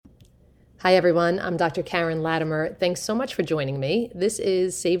Hi, everyone. I'm Dr. Karen Latimer. Thanks so much for joining me. This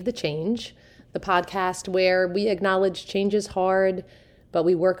is Save the Change, the podcast where we acknowledge change is hard, but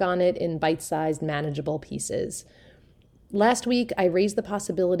we work on it in bite-sized, manageable pieces. Last week, I raised the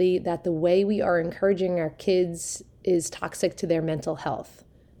possibility that the way we are encouraging our kids is toxic to their mental health.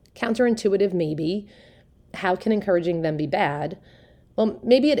 Counterintuitive, maybe. How can encouraging them be bad? Well,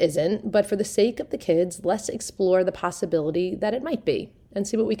 maybe it isn't, but for the sake of the kids, let's explore the possibility that it might be and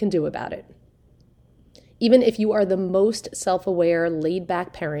see what we can do about it. Even if you are the most self-aware,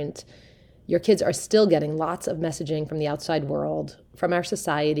 laid-back parent, your kids are still getting lots of messaging from the outside world, from our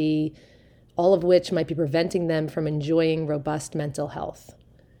society, all of which might be preventing them from enjoying robust mental health.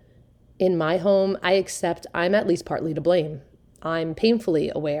 In my home, I accept I'm at least partly to blame. I'm painfully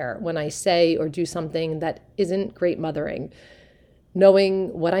aware when I say or do something that isn't great mothering.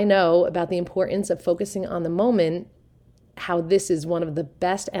 Knowing what I know about the importance of focusing on the moment, how this is one of the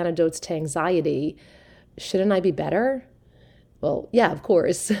best antidotes to anxiety, shouldn't I be better? Well, yeah, of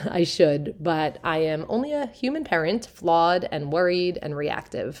course, I should, but I am only a human parent, flawed and worried and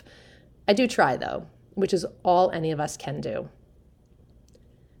reactive. I do try, though, which is all any of us can do.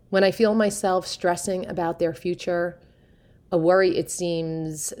 When I feel myself stressing about their future, a worry it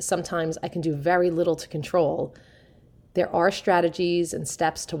seems sometimes I can do very little to control, there are strategies and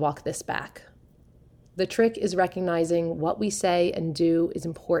steps to walk this back. The trick is recognizing what we say and do is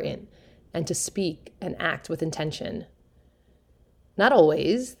important and to speak and act with intention. Not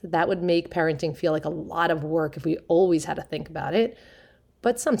always. That would make parenting feel like a lot of work if we always had to think about it.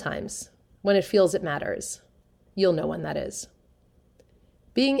 But sometimes, when it feels it matters, you'll know when that is.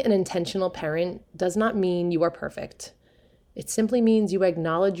 Being an intentional parent does not mean you are perfect. It simply means you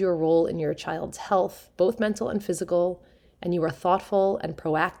acknowledge your role in your child's health, both mental and physical, and you are thoughtful and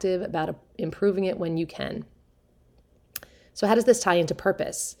proactive about improving it when you can. So how does this tie into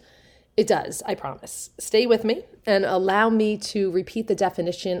purpose? It does, I promise. Stay with me and allow me to repeat the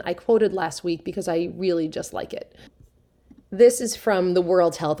definition I quoted last week because I really just like it. This is from the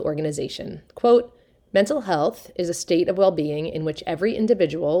World Health Organization. Quote, "Mental health is a state of well-being in which every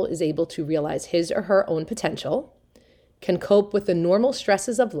individual is able to realize his or her own potential, can cope with the normal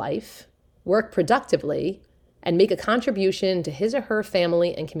stresses of life, work productively, and make a contribution to his or her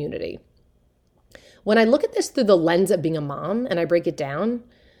family and community." When I look at this through the lens of being a mom and I break it down,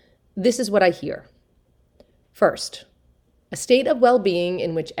 this is what I hear. First, a state of well-being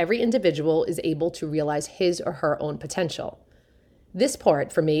in which every individual is able to realize his or her own potential. This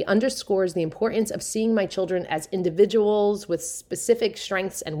part, for me, underscores the importance of seeing my children as individuals with specific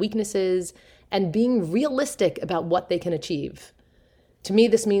strengths and weaknesses and being realistic about what they can achieve. To me,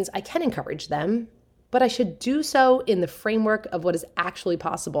 this means I can encourage them, but I should do so in the framework of what is actually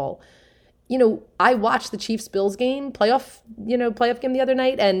possible. I watched the Chiefs-Bills game, playoff game the other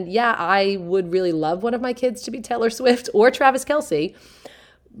night, and yeah, I would really love one of my kids to be Taylor Swift or Travis Kelce,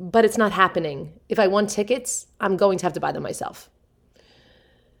 but it's not happening. If I want tickets, I'm going to have to buy them myself.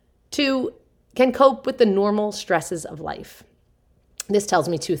 2, can cope with the normal stresses of life. This tells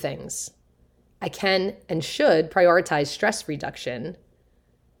me 2 things. I can and should prioritize stress reduction,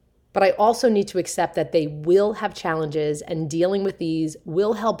 but I also need to accept that they will have challenges and dealing with these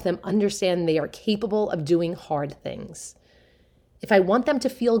will help them understand they are capable of doing hard things. If I want them to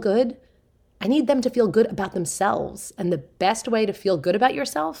feel good, I need them to feel good about themselves. And the best way to feel good about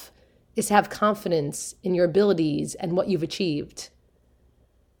yourself is to have confidence in your abilities and what you've achieved.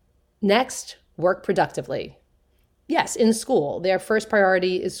 Next, work productively. Yes, in school, their first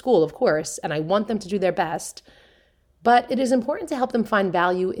priority is school, of course, and I want them to do their best. But it is important to help them find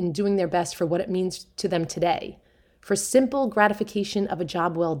value in doing their best for what it means to them today, for simple gratification of a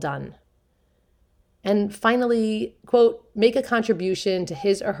job well done. And finally, quote, make a contribution to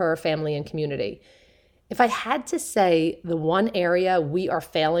his or her family and community. If I had to say the one area we are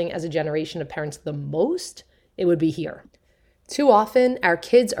failing as a generation of parents the most, it would be here. Too often, our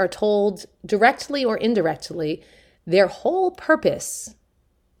kids are told, directly or indirectly, their whole purpose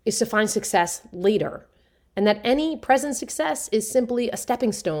is to find success later, and that any present success is simply a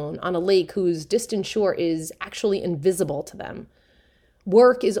stepping stone on a lake whose distant shore is actually invisible to them.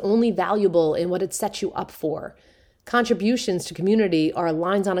 Work is only valuable in what it sets you up for. Contributions to community are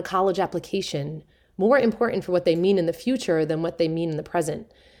lines on a college application, more important for what they mean in the future than what they mean in the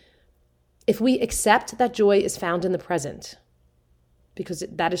present. If we accept that joy is found in the present, because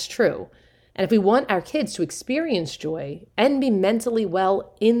that is true, and if we want our kids to experience joy and be mentally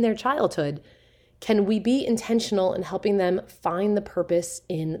well in their childhood, can we be intentional in helping them find the purpose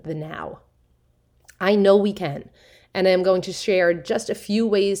in the now? I know we can, and I am going to share just a few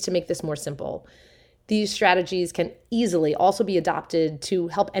ways to make this more simple. These strategies can easily also be adopted to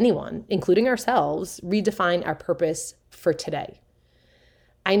help anyone, including ourselves, redefine our purpose for today.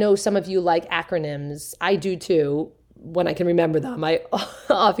 I know some of you like acronyms. I do too, when I can remember them. I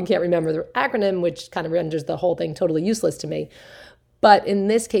often can't remember the acronym, which kind of renders the whole thing totally useless to me. But in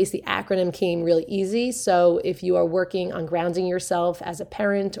this case, the acronym came really easy. So if you are working on grounding yourself as a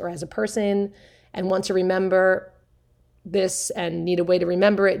parent or as a person and want to remember this and need a way to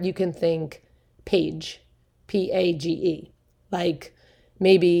remember it, you can think PAGE, P-A-G-E, like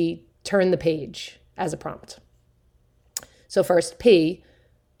maybe turn the page as a prompt. So first, P,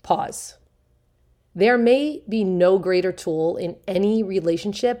 pause. There may be no greater tool in any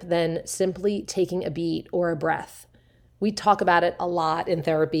relationship than simply taking a beat or a breath. We talk about it a lot in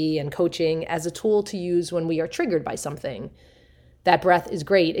therapy and coaching as a tool to use when we are triggered by something. That breath is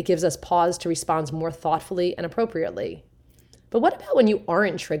great. It gives us pause to respond more thoughtfully and appropriately. But what about when you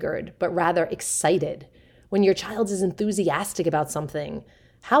aren't triggered, but rather excited? When your child is enthusiastic about something,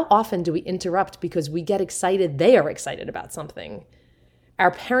 how often do we interrupt because we get excited they are excited about something?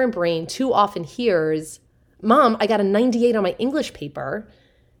 Our parent brain too often hears, "Mom, I got a 98 on my English paper,"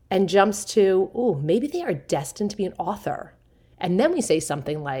 and jumps to, "Oh, maybe they are destined to be an author." And then we say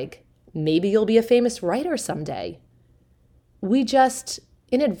something like, "Maybe you'll be a famous writer someday." We just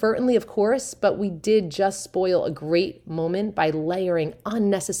inadvertently, of course, but we did just spoil a great moment by layering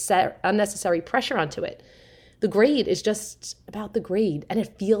unnecessary pressure onto it. The grade is just about the grade, and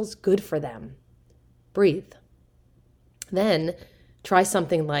it feels good for them. Breathe. Then try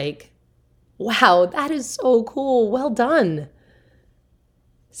something like, "Wow, that is so cool. Well done."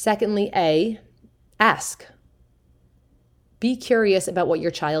 Secondly, A, ask. Be curious about what your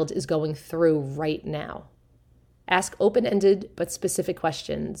child is going through right now. Ask open-ended but specific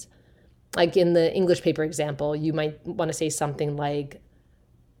questions. Like in the English paper example, you might want to say something like,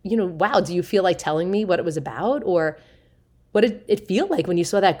 "Wow, do you feel like telling me what it was about?" Or, "What did it feel like when you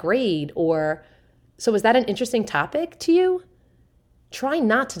saw that grade?" Or, "So was that an interesting topic to you?" Try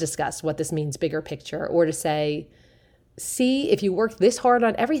not to discuss what this means bigger picture or to say, "See, if you worked this hard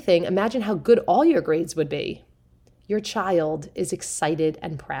on everything, imagine how good all your grades would be." Your child is excited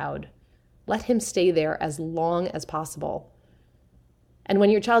and proud. Let him stay there as long as possible. And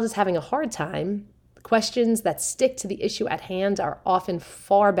when your child is having a hard time, questions that stick to the issue at hand are often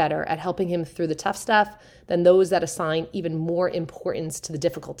far better at helping him through the tough stuff than those that assign even more importance to the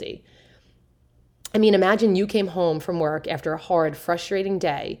difficulty. I mean, imagine you came home from work after a hard, frustrating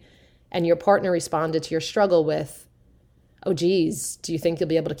day, and your partner responded to your struggle with, "Oh, geez, do you think you'll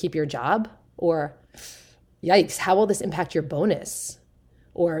be able to keep your job?" Or, "Yikes, how will this impact your bonus?"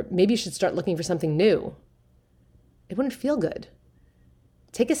 Or, "Maybe you should start looking for something new." It wouldn't feel good.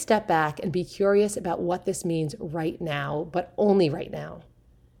 Take a step back and be curious about what this means right now, but only right now.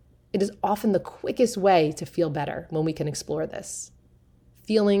 It is often the quickest way to feel better when we can explore this.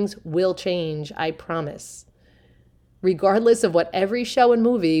 Feelings will change, I promise. Regardless of what every show and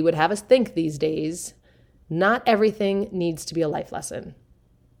movie would have us think these days, not everything needs to be a life lesson.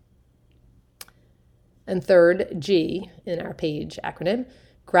 And third, G in our PAGE acronym,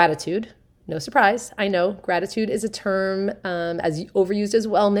 gratitude. No surprise, I know gratitude is a term as overused as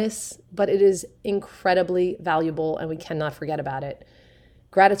wellness, but it is incredibly valuable and we cannot forget about it.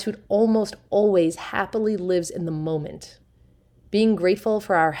 Gratitude almost always happily lives in the moment. Being grateful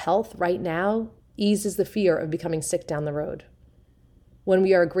for our health right now eases the fear of becoming sick down the road. When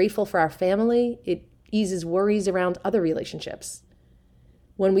we are grateful for our family, it eases worries around other relationships.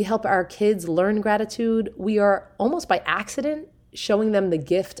 When we help our kids learn gratitude, we are almost by accident showing them the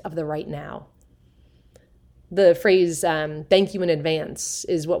gift of the right now. The phrase, "thank you in advance,"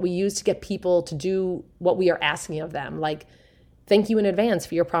 is what we use to get people to do what we are asking of them, like, "Thank you in advance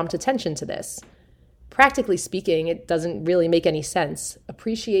for your prompt attention to this." Practically speaking, it doesn't really make any sense.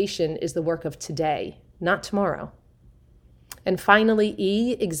 Appreciation is the work of today, not tomorrow. And finally,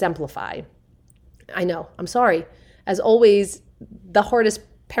 E, exemplify. I know, I'm sorry. As always, the hardest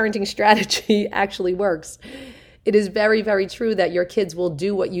parenting strategy actually works. It is very, very true that your kids will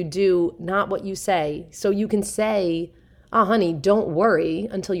do what you do, not what you say. So you can say, "Oh, honey, don't worry,"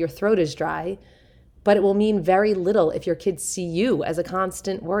 until your throat is dry, but it will mean very little if your kids see you as a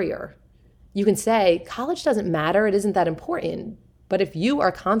constant worrier. You can say, "College doesn't matter, it isn't that important," but if you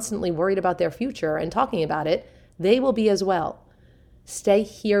are constantly worried about their future and talking about it, they will be as well. Stay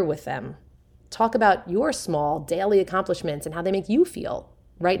here with them. Talk about your small daily accomplishments and how they make you feel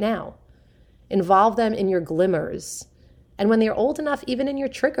right now. Involve them in your glimmers. And when they're old enough, even in your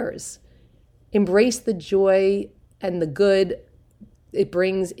triggers. Embrace the joy and the good it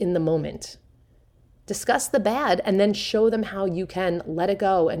brings in the moment. Discuss the bad and then show them how you can let it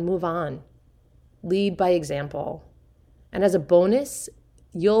go and move on. lead by example. And as a bonus,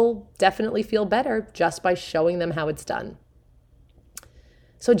 you'll definitely feel better just by showing them how it's done.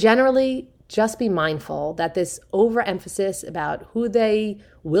 So generally, just be mindful that this overemphasis about who they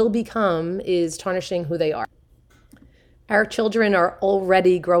will become is tarnishing who they are. Our children are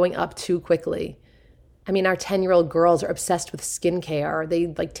already growing up too quickly. I mean, our 10-year-old girls are obsessed with skincare. They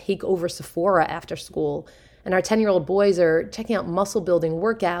take over Sephora after school. And our 10-year-old boys are checking out muscle building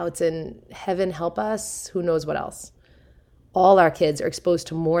workouts and heaven help us, who knows what else. All our kids are exposed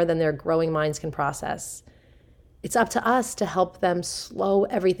to more than their growing minds can process. It's up to us to help them slow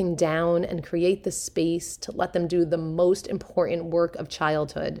everything down and create the space to let them do the most important work of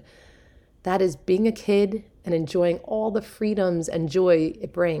childhood. That is being a kid and enjoying all the freedoms and joy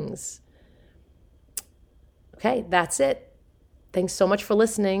it brings. Okay, that's it. Thanks so much for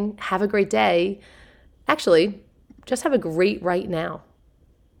listening. Have a great day. Actually, just have a great right now.